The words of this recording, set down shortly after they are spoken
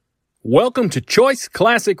Welcome to Choice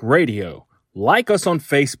Classic Radio. Like us on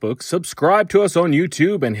Facebook, subscribe to us on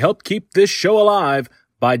YouTube, and help keep this show alive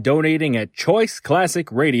by donating at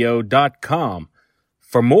choiceclassicradio.com.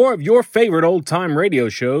 For more of your favorite old-time radio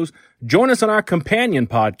shows, join us on our companion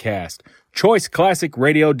podcast, Choice Classic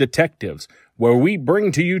Radio Detectives, where we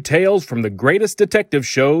bring to you tales from the greatest detective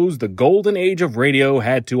shows the golden age of radio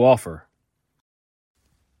had to offer.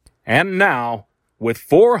 And now, with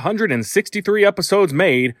 463 episodes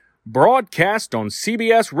made, broadcast on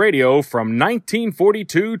CBS Radio from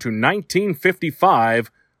 1942 to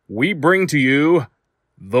 1955, we bring to you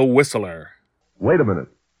The Whistler. Wait a minute.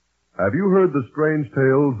 Have you heard the strange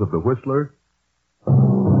tales of the Whistler?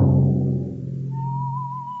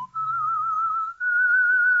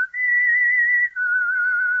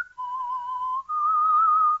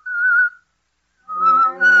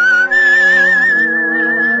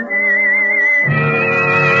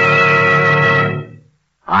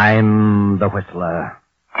 I'm the Whistler.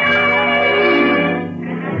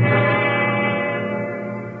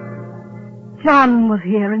 John was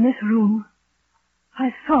here in this room.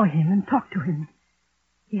 I saw him and talked to him.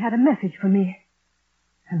 He had a message for me.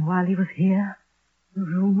 And while he was here, the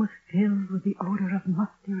room was filled with the odor of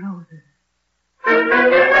musty roses.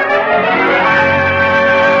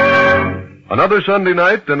 Another Sunday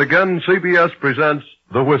night, and again CBS presents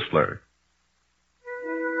The Whistler.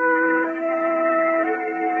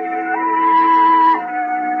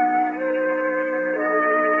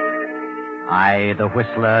 I, the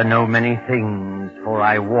Whistler, know many things, for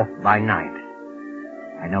I walk by night.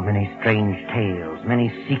 I know many strange tales, many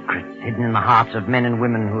secrets hidden in the hearts of men and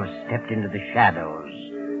women who have stepped into the shadows.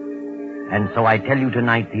 And so I tell you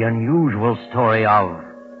tonight the unusual story of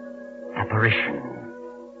apparition.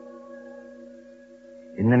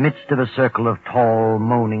 In the midst of a circle of tall,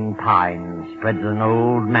 moaning pines spreads an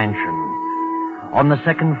old mansion. On the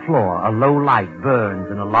second floor, a low light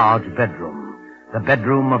burns in a large bedroom. The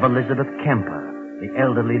bedroom of Elizabeth Kemper, the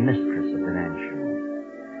elderly mistress of the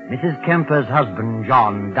mansion. Mrs. Kemper's husband,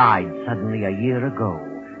 John, died suddenly a year ago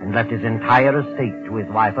and left his entire estate to his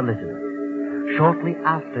wife, Elizabeth. Shortly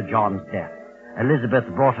after John's death, Elizabeth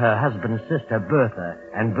brought her husband's sister, Bertha,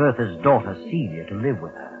 and Bertha's daughter, Celia, to live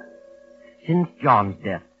with her. Since John's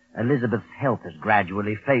death, Elizabeth's health has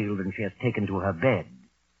gradually failed and she has taken to her bed.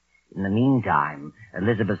 In the meantime,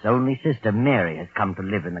 Elizabeth's only sister, Mary, has come to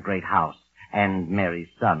live in the great house, and Mary's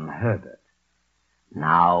son, Herbert.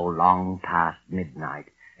 Now, long past midnight,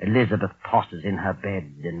 Elizabeth tosses in her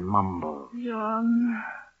bed and mumbles. John.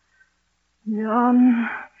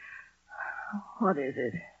 What is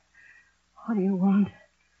it? What do you want?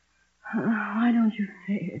 Why don't you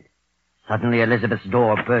say it? Suddenly, Elizabeth's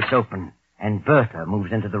door bursts open, and Bertha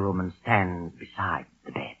moves into the room and stands beside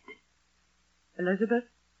the bed. Elizabeth?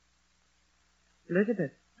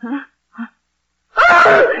 Huh?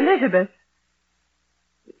 Elizabeth!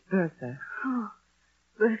 It's Bertha. Oh,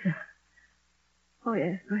 Bertha. Oh,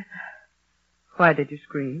 yes, Bertha. Why did you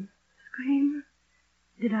scream? Scream?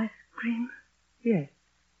 Did I scream? Yes.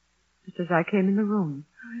 Just as I came in the room.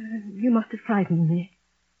 You must have frightened me.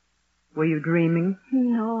 Were you dreaming?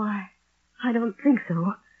 No, I don't think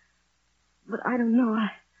so. But I don't know.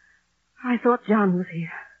 I thought John was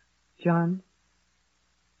here. John?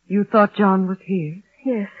 You thought John was here?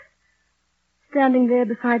 Yes. Standing there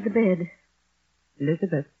beside the bed.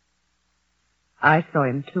 Elizabeth, I saw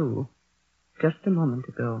him too. Just a moment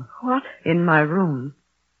ago. What? In my room.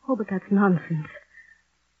 Oh, but that's nonsense.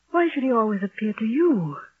 Why should he always appear to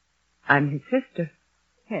you? I'm his sister.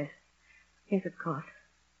 Yes. Yes, of course.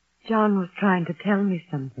 John was trying to tell me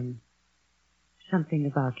something. Something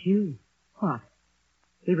about you. What?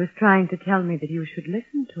 He was trying to tell me that you should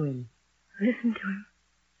listen to him. Listen to him?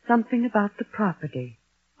 Something about the property.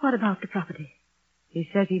 What about the property? He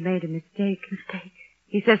says he made a mistake. Mistake?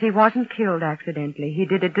 He says he wasn't killed accidentally. He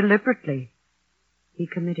did it deliberately. He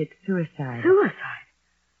committed suicide. Suicide?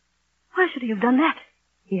 Why should he have done that?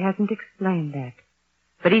 He hasn't explained that.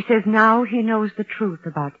 But he says now he knows the truth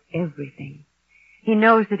about everything. He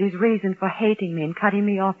knows that his reason for hating me and cutting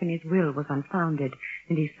me off in his will was unfounded,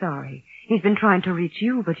 and he's sorry. He's been trying to reach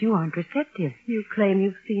you, but you aren't receptive. You claim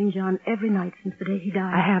you've seen John every night since the day he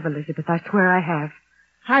died. I have, Elizabeth. I swear I have.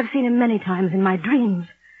 I've seen him many times in my dreams.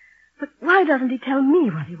 But why doesn't he tell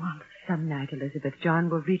me what he wants? Some night, Elizabeth, John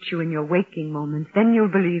will reach you in your waking moments. Then you'll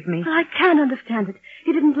believe me. I can't understand it.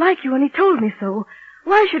 He didn't like you, and he told me so.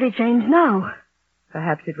 Why should he change now?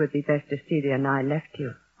 Perhaps it would be best if Celia and I left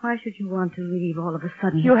you. Why should you want to leave all of a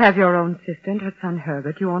sudden? You have your own sister and her son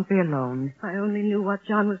Herbert. You won't be alone. If I only knew what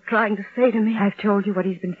John was trying to say to me. I've told you what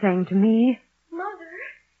he's been saying to me. Mother,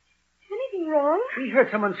 is anything wrong? We heard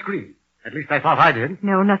someone scream. At least I thought I did.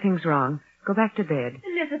 No, nothing's wrong. Go back to bed.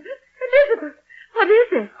 Elizabeth! Elizabeth! What is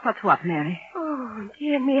it? What's what, Mary? Oh,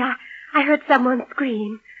 dear me, I heard someone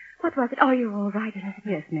scream. What was it? Oh, you're all right, Elizabeth.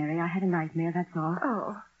 Yes, Mary, I had a nightmare, that's all.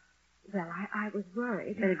 Oh. Well, I was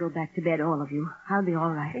worried. Better go back to bed, all of you. I'll be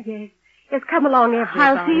all right. Yes. Yes, come along, everybody.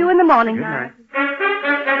 I'll see you in the morning. Good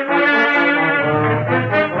night.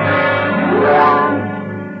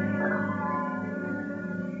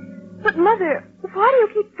 But, Mother, why do you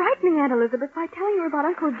keep frightening Aunt Elizabeth by telling her about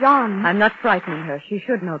Uncle John? I'm not frightening her. She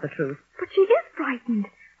should know the truth. But she is frightened.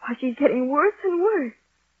 Why, she's getting worse and worse.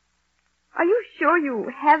 Are you sure you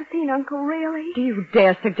have seen Uncle really? Do you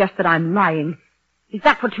dare suggest that I'm lying? Is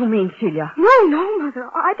that what you mean, Celia? No, Mother.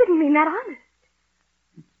 I didn't mean that honest.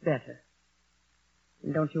 It's better.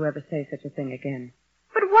 And don't you ever say such a thing again.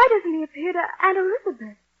 But why doesn't he appear to Aunt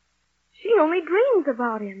Elizabeth? She only dreams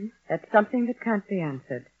about him. That's something that can't be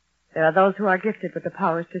answered. There are those who are gifted with the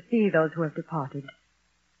powers to see those who have departed.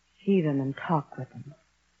 See them and talk with them.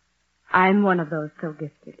 I'm one of those so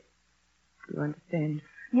gifted. Do you understand?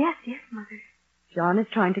 Yes, Mother. John is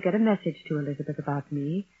trying to get a message to Elizabeth about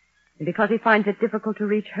me. And because he finds it difficult to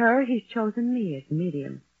reach her, he's chosen me as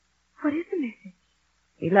medium. What is the message?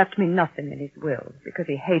 He left me nothing in his will because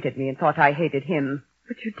he hated me and thought I hated him.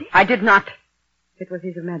 But you did. I did not. It was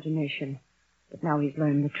his imagination. But now he's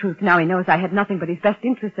learned the truth. Now he knows I had nothing but his best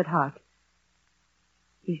interest at heart.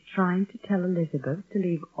 He's trying to tell Elizabeth to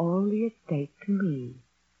leave all the estate to me.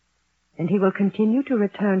 And he will continue to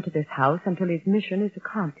return to this house until his mission is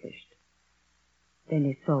accomplished. Then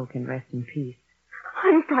his soul can rest in peace.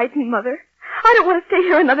 I'm frightened, Mother. I don't want to stay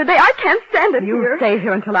here another day. I can't stand it You here. stay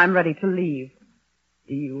here until I'm ready to leave.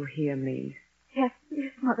 Do you hear me? Yes,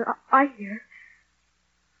 Mother. I hear.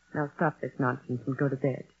 Now stop this nonsense and go to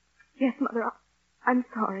bed. Yes, Mother. I'm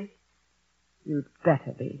sorry. You'd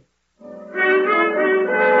better be.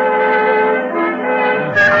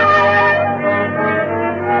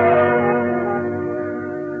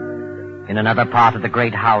 In another part of the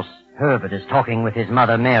great house, Herbert is talking with his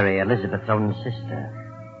mother, Mary, Elizabeth's own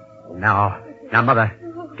sister. Now, Mother,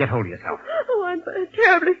 get hold of yourself. Oh, I'm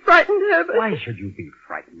terribly frightened, Herbert. Why should you be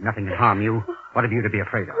frightened? Nothing can harm you. What have you to be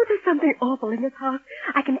afraid of? Oh, there's something awful in this house.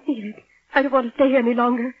 I can feel it. I don't want to stay here any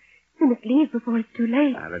longer. We must leave before it's too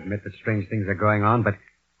late. I'll admit that strange things are going on, but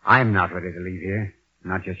I'm not ready to leave here.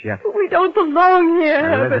 Not just yet. We don't belong here,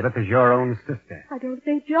 Herbert. Elizabeth is your own sister. I don't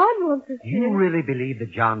think John wants us Do you here. really believe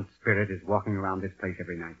that John's spirit is walking around this place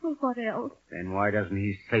every night? Well, what else? Then why doesn't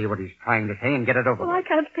he say what he's trying to say and get it over Well, I with?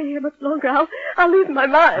 can't stay here much longer. I'll lose my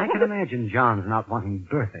mind. I can imagine John's not wanting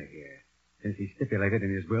Bertha here, since he stipulated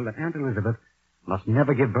in his will that Aunt Elizabeth must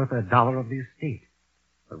never give Bertha $1 of the estate.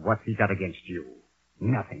 But what's he got against you?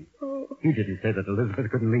 Nothing. Oh. He didn't say that Elizabeth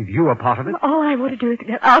couldn't leave you a part of it. All I want to do is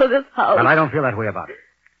get out of this house. Well, I don't feel that way about it.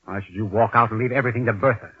 Why should you walk out and leave everything to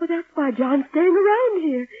Bertha? Well, that's why John's staying around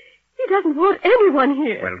here. He doesn't want anyone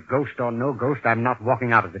here. Well, ghost or no ghost, I'm not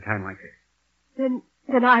walking out at a time like this.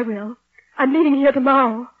 Then I will. I'm leaving here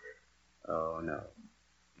tomorrow. Oh, no.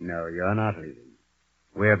 No, you're not leaving.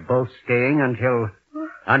 We're both staying until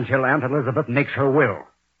Aunt Elizabeth makes her will.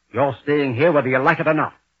 You're staying here whether you like it or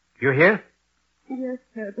not. You hear? Yes,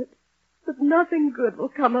 Herbert. But nothing good will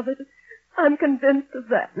come of it. I'm convinced of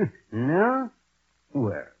that. No?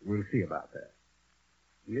 Well, we'll see about that.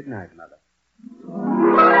 Good night, Mother.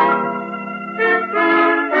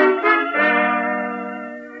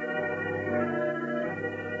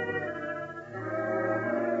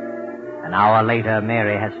 An hour later,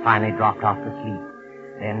 Mary has finally dropped off to sleep.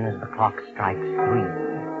 Then, as the clock strikes 3,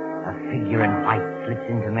 a figure in white slips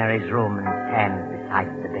into Mary's room and stands beside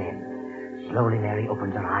the bed. Slowly, Mary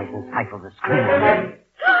opens her eyes and stifles a scream.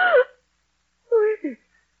 Who is it?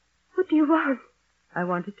 What do you want? I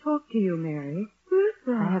want to talk to you, Mary. Who's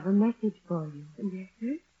that? I have a message for you. A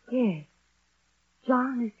message? Yes.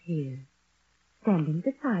 John is here, standing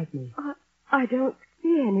beside me. I don't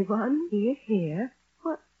see anyone. He is here.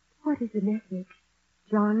 What is the message?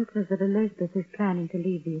 John says that Elizabeth is planning to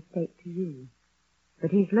leave the estate to you.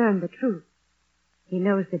 But he's learned the truth. He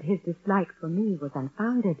knows that his dislike for me was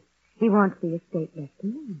unfounded. He wants the estate left to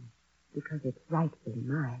me, because it's rightfully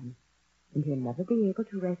mine. And he'll never be able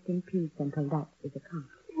to rest in peace until that is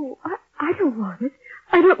accomplished. Oh, I don't want it.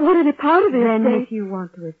 I don't want any part of it. Then if you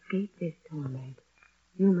want to escape this torment,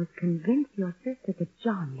 you must convince your sister that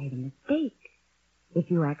John made a mistake.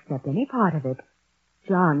 If you accept any part of it,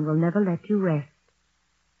 John will never let you rest.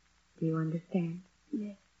 Do you understand?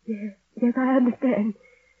 Yes, I understand.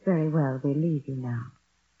 Very well, we'll leave you now.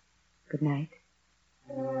 Good night.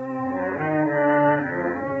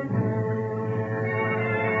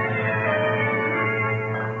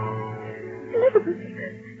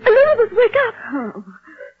 Elizabeth! Elizabeth, wake up. Oh,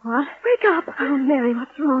 what? Wake up. Oh, Mary,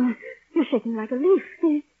 what's wrong? You're shaking like a leaf.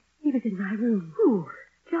 He was in my room. Who?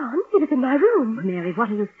 John, he was in my room. Mary, what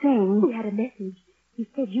are you saying? He had a message. He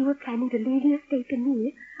said you were planning to leave the estate to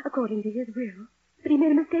me, according to his will. But he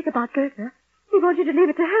made a mistake about Bertha. He wants you to leave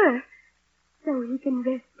it to her, so he can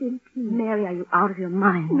rest in peace. Mary, are you out of your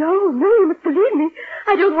mind? No, you must believe me.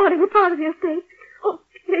 I don't want any part of the estate. Oh,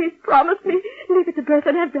 please promise me. Leave it to Bertha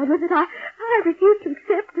and have done with it. I refuse to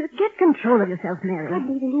accept it. Get control of yourself, Mary. I'm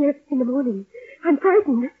leaving here in the morning. I'm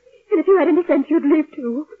frightened. And if you had any sense, you'd leave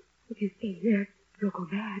too. If you stay here, you'll go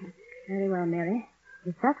mad. Very well, Mary.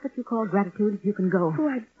 If that's what you call gratitude, you can go. Oh,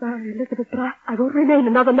 I'm sorry, Elizabeth, but I won't remain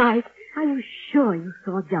another night. Are you sure you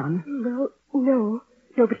saw John? No,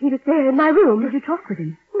 but he was there in my room. Did you talk with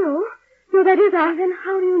him? No, that is, Then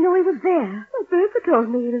how do you know he was there? Well, Bertha told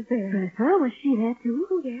me he was there. Bertha? Was she there, too?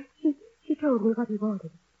 Oh, yes. She told me what he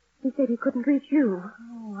wanted. He said he couldn't reach you.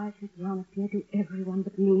 Oh, why should John appear to everyone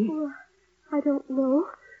but me? Oh, I don't know,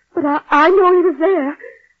 but I know he was there.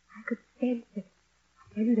 I could sense it.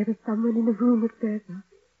 I tell you, there was someone in the room with Bertha.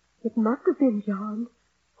 It must have been John.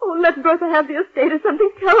 Oh, let Bertha have the estate or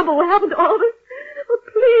something terrible will happen to all of us. Oh,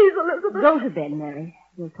 please, Elizabeth. Go to bed, Mary.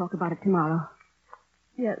 We'll talk about it tomorrow.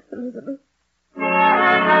 Yes, Elizabeth.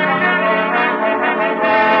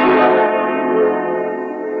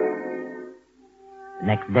 The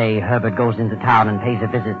next day, Herbert goes into town and pays a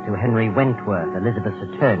visit to Henry Wentworth,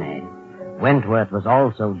 Elizabeth's attorney. Wentworth was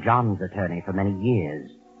also John's attorney for many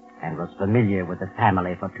years and was familiar with the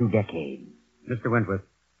family for 2 decades. Mr. Wentworth,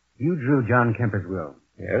 you drew John Kemper's will.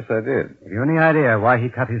 Yes, I did. Have you any idea why he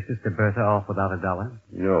cut his sister Bertha off without $1?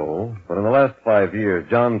 No, but in the last 5 years,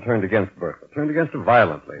 John turned against Bertha. Turned against her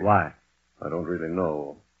violently. Why? I don't really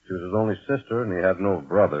know. She was his only sister, and he had no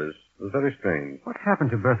brothers. It was very strange. What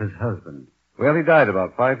happened to Bertha's husband? Well, he died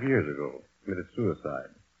about 5 years ago. Committed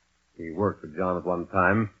suicide. He worked for John at one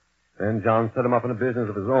time. Then John set him up in a business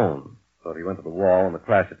of his own. So he went to the wall on the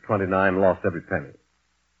crash at 29 and lost every penny.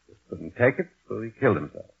 Just couldn't take it, so he killed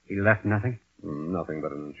himself. He left nothing? Nothing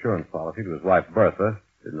but an insurance policy to his wife, Bertha.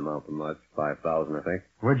 Didn't amount to much. $5,000, I think.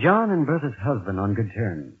 Were John and Bertha's husband on good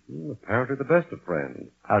terms? Apparently the best of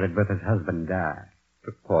friends. How did Bertha's husband die?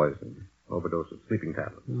 Took poison. Overdose of sleeping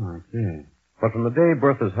tablets. Oh, I see. But from the day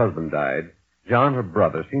Bertha's husband died, John, her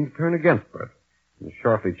brother, seemed to turn against Bertha and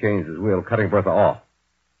shortly changed his will, cutting Bertha off.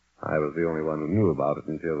 I was the only one who knew about it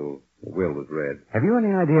until the will was read. Have you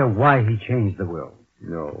any idea why he changed the will?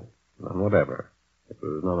 No, none whatever. It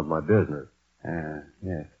was none of my business.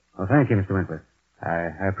 Yes. Well, thank you, Mr. Wentworth.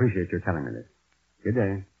 I appreciate your telling me this. Good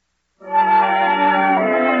day.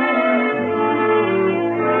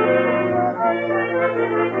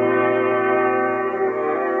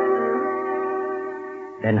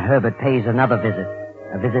 Then Herbert pays another visit,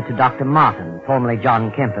 a visit to Dr. Martin, formerly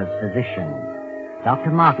John Kemper's physician.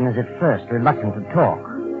 Dr. Martin is at first reluctant to talk,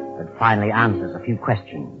 but finally answers a few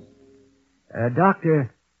questions.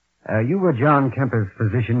 Doctor, you were John Kemper's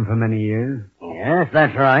physician for many years? Yes,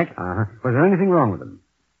 that's right. Uh-huh. Was there anything wrong with him?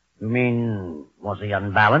 You mean, was he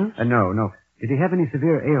unbalanced? No. Did he have any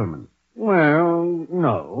severe ailments? Well,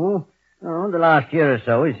 no. No, the last year or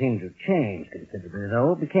so he seemed to change considerably,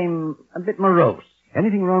 though. Became a bit morose.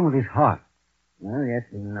 Anything wrong with his heart? Well, yes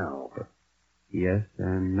and no. Yes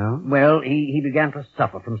and no? Well, he began to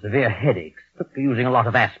suffer from severe headaches. Took to using a lot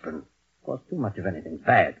of aspirin. Of course, too much of anything's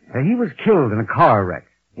bad. He was killed in a car wreck.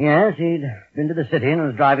 Yes, he'd been to the city and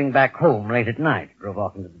was driving back home late at night. Drove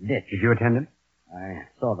off into the ditch. Did you attend him? I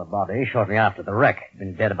saw the body shortly after the wreck. He'd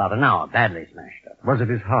been dead about an hour, badly smashed up. Was it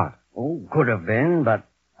his heart? Oh, could have been, but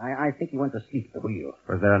I think he went to sleep at the wheel.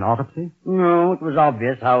 Was there an autopsy? No, it was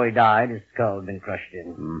obvious how he died. His skull had been crushed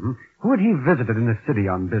in. Mm-hmm. Who had he visited in the city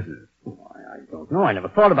on business? Oh, I don't know. I never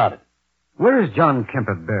thought about it. Where is John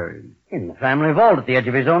Kemper buried? In the family vault at the edge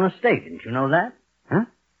of his own estate. Didn't you know that? Huh?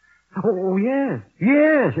 Oh, yes.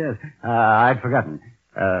 Yes. I'd forgotten.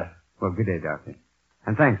 Well, good day, Doctor.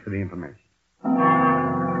 And thanks for the information.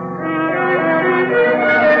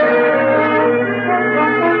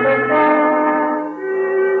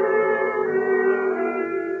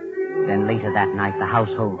 Then later that night, the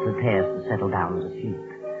household prepares to settle down to sleep.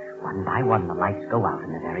 One by one, the lights go out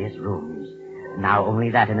in the various rooms. Now only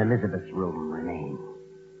that in Elizabeth's room remains.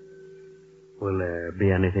 Will there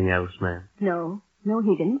be anything else, ma'am? No,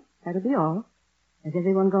 Higgins. That'll be all. Has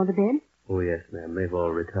everyone gone to bed? Oh, yes, ma'am. They've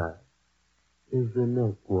all retired. Is the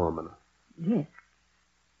milk warm enough? Yes.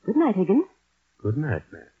 Good night, Higgins. Good night,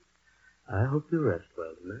 ma'am. I hope you rest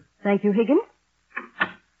well tonight. Thank you, Higgins.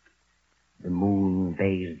 The moon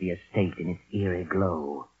bathes the estate in its eerie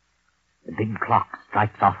glow. The big clock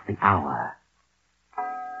strikes off the hour.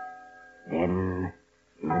 Then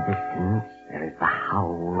In the distance, there is the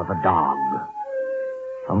howl of a dog.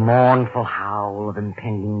 A mournful howl of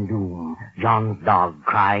impending doom. John's dog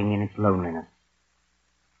crying in its loneliness.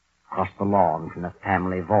 Across the lawn from the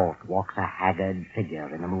family vault walks a haggard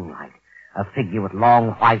figure in the moonlight. A figure with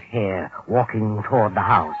long white hair walking toward the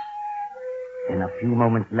house. Then a few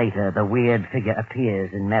moments later, the weird figure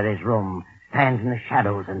appears in Mary's room, stands in the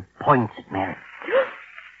shadows, and points at Mary.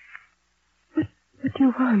 What do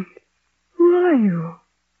you want? Who are you?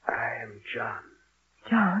 I am John.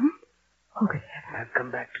 John? Oh, good heavens. I've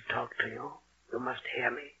come back to talk to you. You must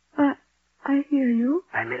hear me. I hear you.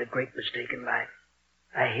 I made a great mistake in life.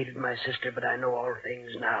 I hated my sister, but I know all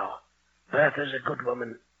things now. Bertha's a good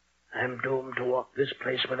woman. I'm doomed to walk this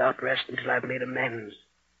place without rest until I've made amends.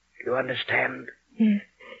 Do you understand? Yes.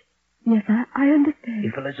 Yes, I understand.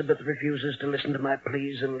 If Elizabeth refuses to listen to my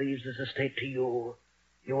pleas and leaves this estate to you,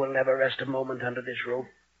 you will never rest a moment under this roof.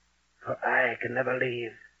 For I can never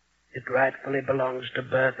leave. It rightfully belongs to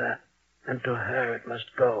Bertha, and to her it must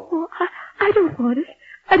go. Oh, I don't want it.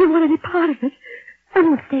 I don't want any part of it. I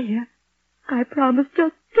won't stay here. I promise.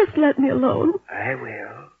 Just let me alone. I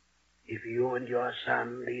will. If you and your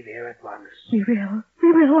son leave here at once. We will.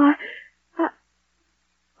 We will.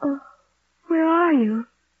 Oh, where are you?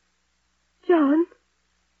 John?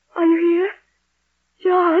 Are you here?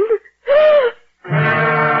 John?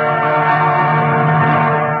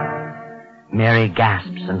 Mary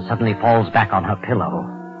gasps and suddenly falls back on her pillow.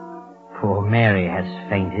 Poor Mary has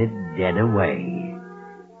fainted dead away.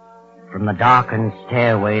 From the darkened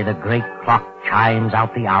stairway, the great clock chimes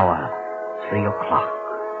out the hour. 3 o'clock.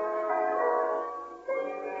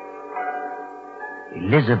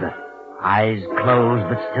 Elizabeth, eyes closed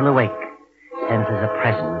but still awake, senses a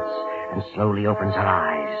presence and slowly opens her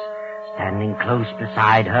eyes. Standing close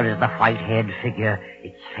beside her is the white-haired figure,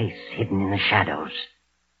 its face hidden in the shadows.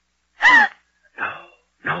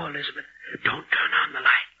 No, Elizabeth. Don't turn on the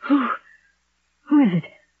light. Who is it?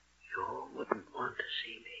 You wouldn't want to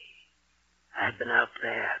see me. I've been out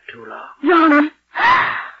there too long. John!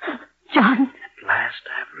 John! At last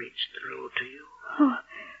I've reached through to you. Oh,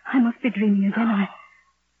 I must be dreaming again. Not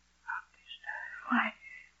this time.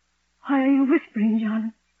 Why are you whispering,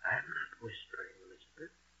 John? I'm not whispering,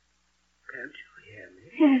 Elizabeth. Can't you hear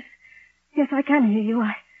me? Yes, I can hear you.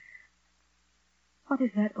 What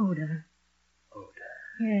is that odor? Odor?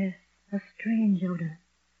 Yes, a strange odor.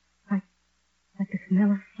 Like the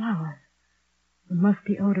smell of flowers. The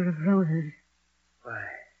musty odor of roses. Why,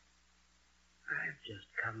 I've just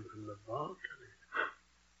come from the vault.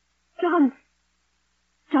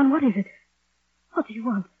 John, what is it? What do you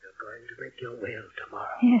want? You're going to make your will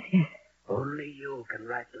tomorrow. Yes. Only you can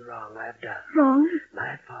right the wrong I've done. Wrong?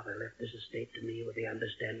 My father left this estate to me with the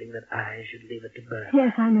understanding that I should leave it to Bertha.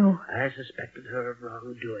 Yes, I know. I suspected her of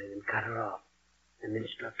wrongdoing and cut her off, and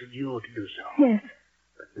instructed you to do so. Yes.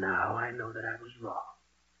 But now I know that I was wrong.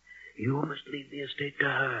 You must leave the estate to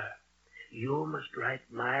her. You must right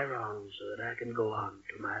my wrongs so that I can go on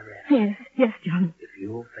to my rest. Yes, John. If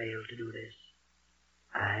you fail to do this,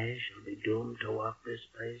 I shall be doomed to walk this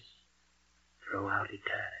place throughout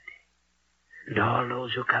eternity. And all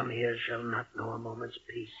those who come here shall not know a moment's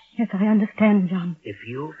peace. Yes, I understand, John. If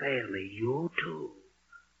you fail me, you too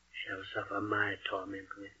shall suffer my torment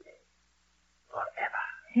with me forever.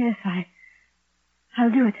 Yes,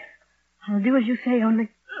 I'll do it. I'll do as you say, only...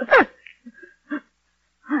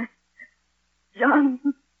 John.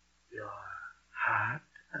 Your heart,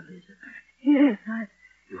 Elizabeth? Yes,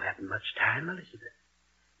 You haven't much time, Elizabeth.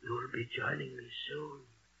 You'll be joining me soon.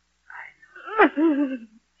 I know.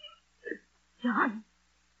 John,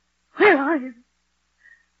 where are you?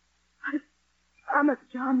 I promise,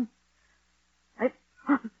 John. I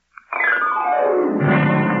promise.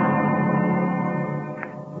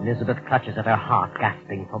 Elizabeth clutches at her heart,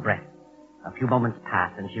 gasping for breath. A few moments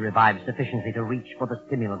pass, and she revives sufficiently to reach for the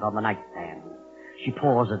stimulant on the nightstand. She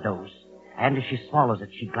pours a dose, and as she swallows it,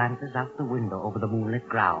 she glances out the window over the moonlit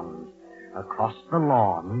grounds. Across the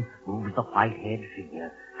lawn moves the white-haired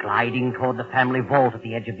figure, gliding toward the family vault at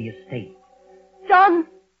the edge of the estate. John!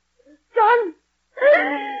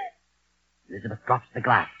 Elizabeth drops the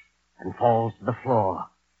glass and falls to the floor.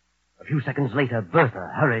 A few seconds later,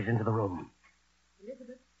 Bertha hurries into the room.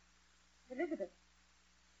 Elizabeth.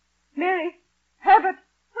 Mary. Herbert.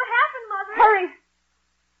 What happened, Mother? Hurry.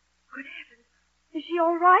 Good heavens. Is she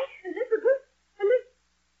all right? Elizabeth.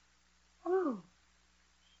 Oh.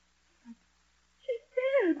 She's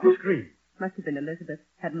dead. Who screamed? Must have been Elizabeth.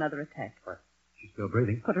 Had another attack. What? She's still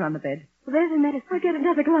breathing. Put her on the bed. Well, there's the medicine. I'll get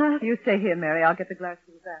another glass. You stay here, Mary. I'll get the glass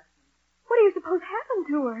from the bathroom. What do you suppose happened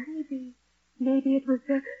to her? Maybe it was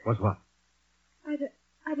Was what?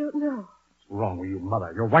 I don't know. wrong with you,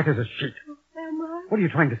 Mother? You're white as a sheet. Am I? What are you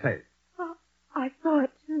trying to say? I saw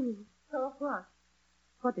it, too. So what?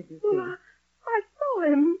 What did you see? Well, I saw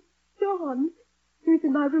him. John. He was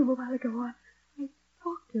in my room a while ago. I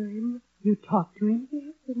talked to him. You talked to him?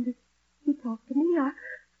 Yes, and he talked to me. I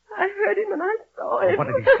heard him and I saw him. What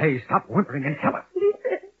did he say? Stop whimpering and tell us. He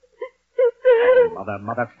said...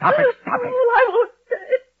 Mother, stop it, stop it. Oh, I won't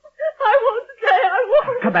stay. I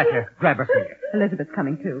won't. Come back here. Grab her finger. Elizabeth's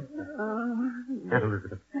coming, too. Aunt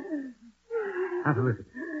Elizabeth. Aunt Elizabeth.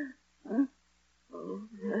 Oh,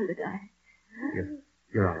 did I?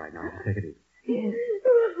 You're all right now. Just take it easy. Yes.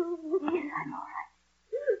 Yes, I'm all right.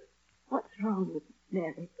 What's wrong with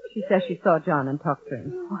Mary? She says she saw John and talked to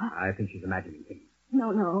him. What? I think she's imagining things.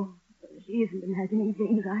 No. She isn't imagining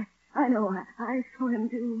things. I know. I saw him,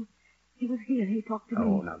 too. He was here. He talked to me.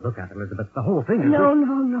 Oh, now look, Aunt Elizabeth. The whole thing is... No.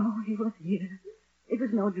 He was here. It was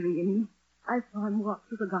no dream. I saw him walk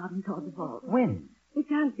through the garden toward the vault. When? It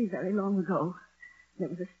can't be very long ago. There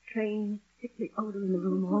was a strange, sickly odor in the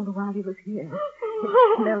room all the while he was here.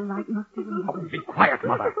 It smelled like musty roses. Oh, be quiet,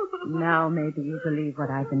 Mother. Now maybe you believe what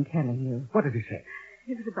I've been telling you. What did he say?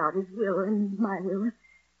 It was about his will and my will.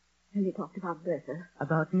 And he talked about Bertha.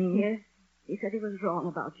 About me? Yes. He said he was wrong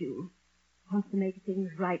about you. Wants to make things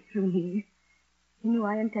right through me. He knew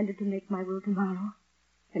I intended to make my will tomorrow.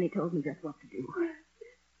 And he told me just what to do.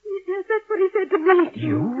 Yes, that's what he said to me.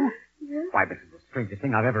 You? Yes. Why, this is the strangest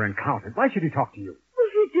thing I've ever encountered. Why should he talk to you?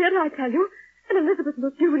 Well, he did, I tell you. And Elizabeth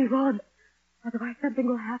must do what he wants. Otherwise something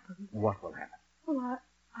will happen. What will happen? Well,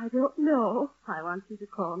 I don't know. I want you to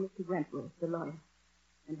call Mr. Wentworth, the lawyer,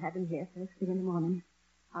 and have him here first thing in the morning.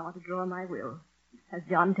 I want to draw my will, as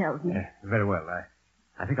John tells me. Very well.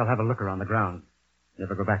 I think I'll have a look around the grounds.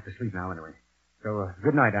 Never go back to sleep now, anyway. So,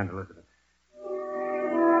 good night, Aunt Elizabeth.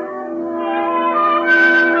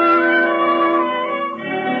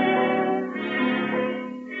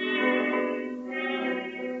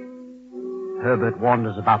 Herbert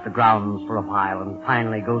wanders about the grounds for a while and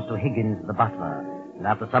finally goes to Higgins, the butler, and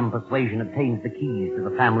after some persuasion obtains the keys to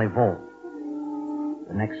the family vault.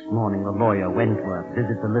 The next morning, the lawyer, Wentworth,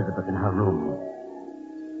 visits Elizabeth in her room.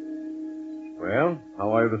 Well,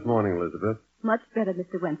 how are you this morning, Elizabeth? Much better,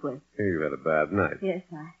 Mr. Wentworth. Hey, you had a bad night. Yes,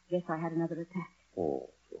 I guess I had another attack.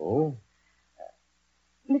 Oh, so?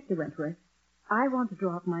 Mr. Wentworth, I want to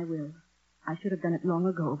draw up my will. I should have done it long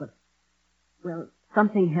ago, but, well,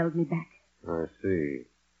 something held me back. I see.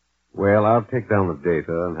 Well, I'll take down the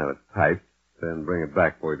data and have it typed, then bring it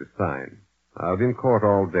back for you to sign. I'll be in court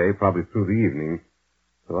all day, probably through the evening,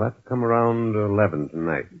 so I'll have to come around 11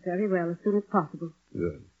 tonight. Very well, as soon as possible.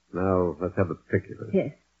 Good. Now, let's have the particulars.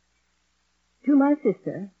 Yes. To my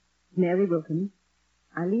sister, Mary Wilton,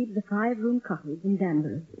 I leave the 5-room cottage in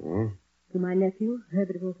Danbury. Oh? To my nephew,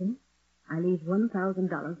 Herbert Wilton, I leave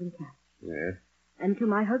 $1,000 in cash. Yes. And to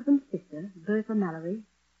my husband's sister, Bertha Mallory,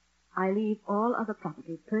 I leave all other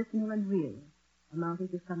property, personal and real, amounting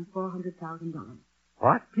to some $400,000.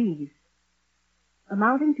 What? Please.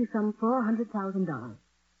 Amounting to some $400,000,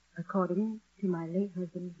 according to my late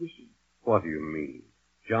husband's wishes. What do you mean?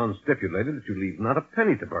 John stipulated that you leave not a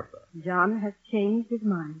penny to Bertha. John has changed his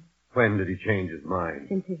mind. When did he change his mind?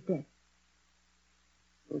 Since his death.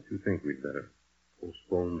 Don't you think we'd better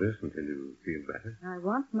postpone this until you feel better? I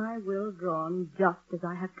want my will drawn just as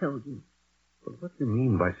I have told you. But what do you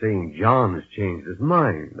mean by saying John has changed his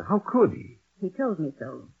mind? How could he? He told me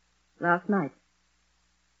so. Last night.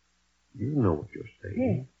 You know what you're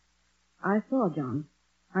saying. Yes. I saw John.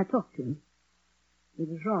 I talked to him. He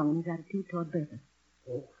was wrong in his attitude toward Bertha.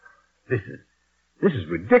 Oh, this is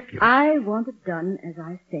ridiculous. I want it done as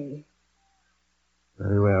I say.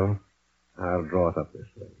 Very well. I'll draw it up this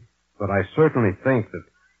way. But I certainly think that...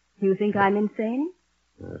 You think I'm insane?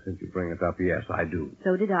 Since you bring it up, yes, I do.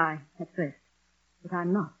 So did I, at first. But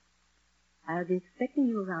I'm not. I'll be expecting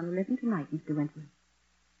you around 11 tonight, Mr. Wentworth.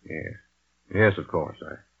 Yes. Yes, of course.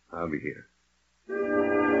 I'll be here.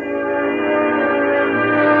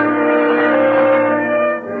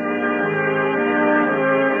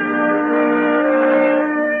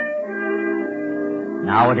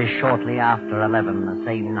 Now it is shortly after 11 the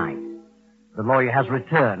same night. The lawyer has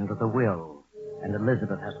returned with the will, and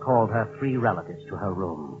Elizabeth has called her 3 relatives to her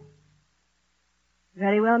room.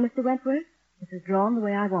 Very well, Mr. Wentworth. This is drawn the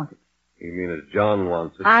way I want it. You mean as John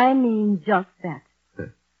wants it? I mean just that.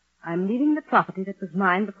 I'm leaving the property that was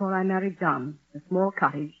mine before I married John, the small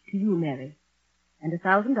cottage, to you, Mary, and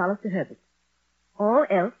 $1,000 to Herbert. All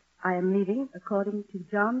else I am leaving according to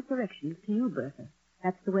John's directions to you, Bertha.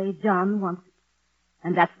 That's the way John wants it.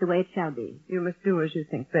 And that's the way it shall be. You must do as you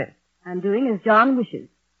think best. I'm doing as John wishes.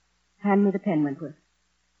 Hand me the pen, Wentworth.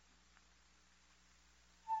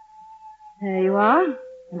 There you are,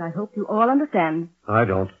 and I hope you all understand. I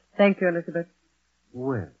don't. Thank you, Elizabeth.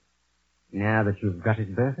 Well, now that you've got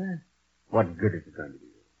it, Bertha, what good is it going to do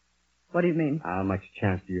you? What do you mean? How much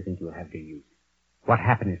chance do you think you'll have to use it? What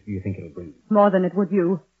happiness do you think it'll bring you? More than it would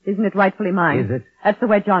you. Isn't it rightfully mine? Is it? That's the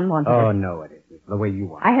way John wanted Oh, it. no, it isn't. It's the way you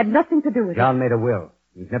want it. I had nothing to do with John made a will.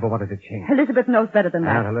 He's never wanted to change. it. Elizabeth knows better than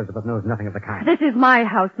that. Aunt Elizabeth knows nothing of the kind. This is my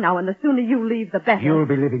house now, and the sooner you leave, the better. You'll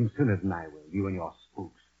be living sooner than I will, you and your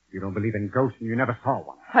spooks. You don't believe in ghosts, and you never saw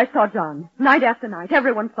one. I saw John. Night after night.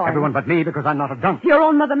 Everyone saw Everyone him. but me, because I'm not a donkey. Your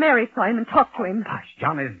own Mother Mary saw him and talked to him. Gosh,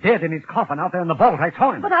 John is dead in his coffin out there in the vault. I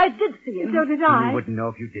saw him. But I did see him. So did I. You wouldn't know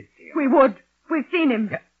if you did see him. We would. We've seen him.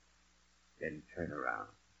 Yeah. Then turn around.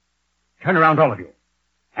 Turn around, all of you.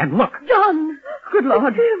 And look. John! Good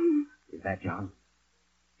Lord. Him. Is that John?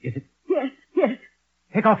 Is it? Yes, yes.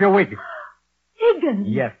 Take off your wig. Higgins.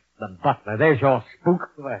 Yes, the butler. There's your spook.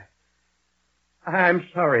 I'm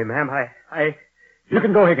sorry, ma'am. I... You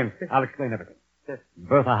can go, Higgins. I'll explain everything.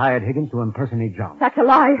 Bertha hired Higgins to impersonate John. That's a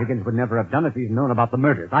lie. Higgins would never have done it if he'd known about the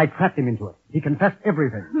murders. I trapped him into it. He confessed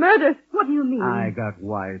everything. Murder? What do you mean? I got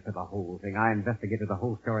wise to the whole thing. I investigated the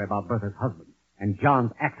whole story about Bertha's husband and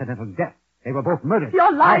John's accidental death. They were both murdered.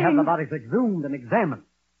 You're lying. I have the bodies exhumed and examined.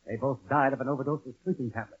 They both died of an overdose of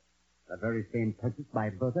sleeping tablets. The very same purchased by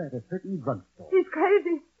Bertha at a certain drugstore. He's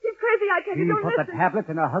crazy. He's crazy. I can't. She Don't put listen. the tablets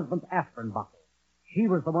in her husband's aspirin bottle. She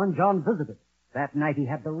was the one John visited. That night he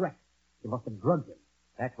had the wreck. She must have drugged him.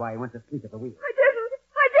 That's why he went to sleep at the wheel. I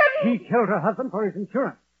didn't. She killed her husband for his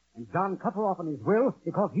insurance. And John cut her off in his will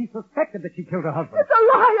because he suspected that she killed her husband. It's a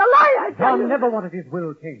lie. I tell John you. never wanted his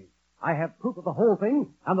will changed. I have proof of the whole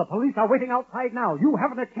thing, and the police are waiting outside now. You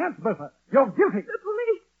haven't a chance, Bertha. You're guilty. The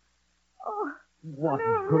police. Oh. What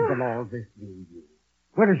No. good will all this do you?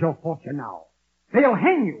 Where is your fortune now? They'll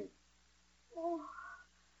hang you. Oh.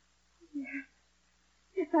 Yes.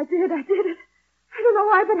 Yes, I did. I did it. I don't know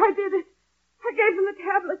why, but I did it. I gave him the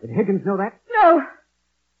tablet. Did Higgins know that? No.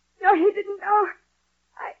 No, he didn't know.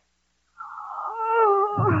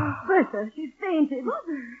 Oh. Bertha, she's fainted.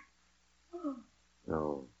 Mother. Oh.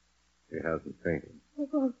 No, she hasn't fainted.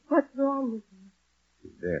 Oh, what's wrong with her?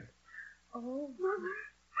 She's dead. Oh, Mother.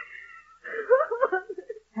 Mother.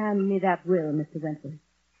 Hand me that will, Mr. Wentworth.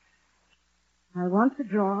 I want to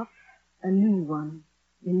draw up a new one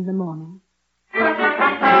in the morning.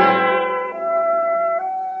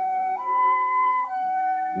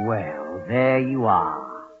 Well, there you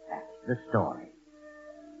are. That's the story.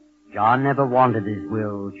 John never wanted his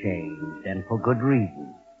will changed, and for good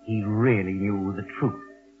reason. He really knew the truth.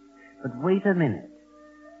 But wait a minute.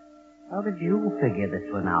 How did you figure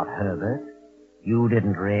this one out, Herbert? You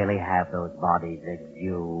didn't really have those bodies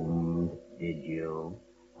exhumed, did you?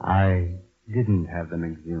 I didn't have them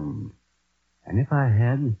exhumed. And if I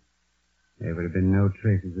had, there would have been no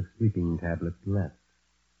traces of sleeping tablets left.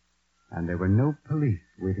 And there were no police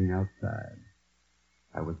waiting outside.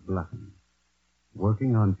 I was bluffing,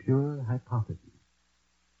 working on pure hypothesis.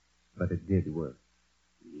 But it did work.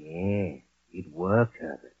 Yes, it worked,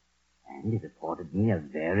 Herbert. And it afforded me a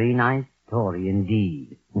very nice story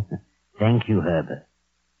indeed. Thank you, Herbert.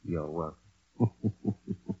 You're welcome.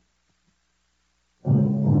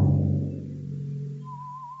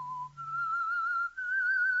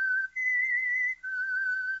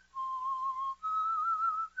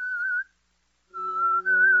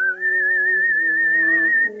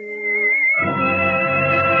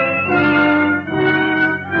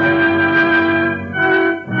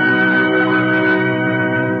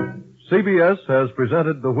 CBS has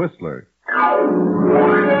presented The Whistler.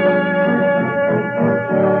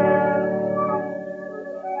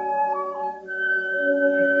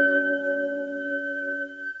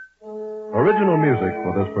 Original music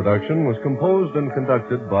for this production was composed and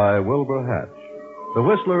conducted by Wilbur Hatch. The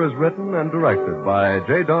Whistler is written and directed by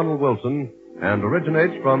J. Donald Wilson and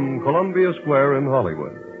originates from Columbia Square in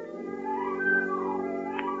Hollywood.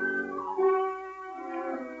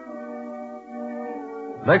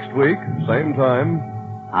 Next week, same time,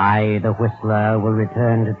 I, the Whistler, will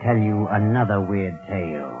return to tell you another weird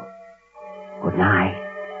tale. Good night.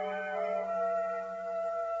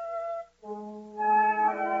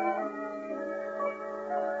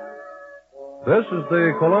 this is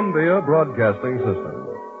the Columbia Broadcasting System.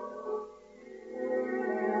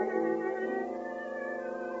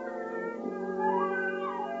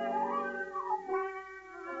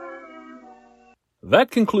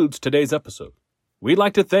 That concludes today's episode. We'd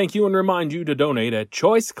like to thank you and remind you to donate at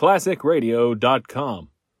choiceclassicradio.com.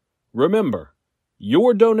 Remember,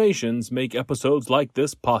 your donations make episodes like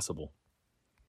this possible.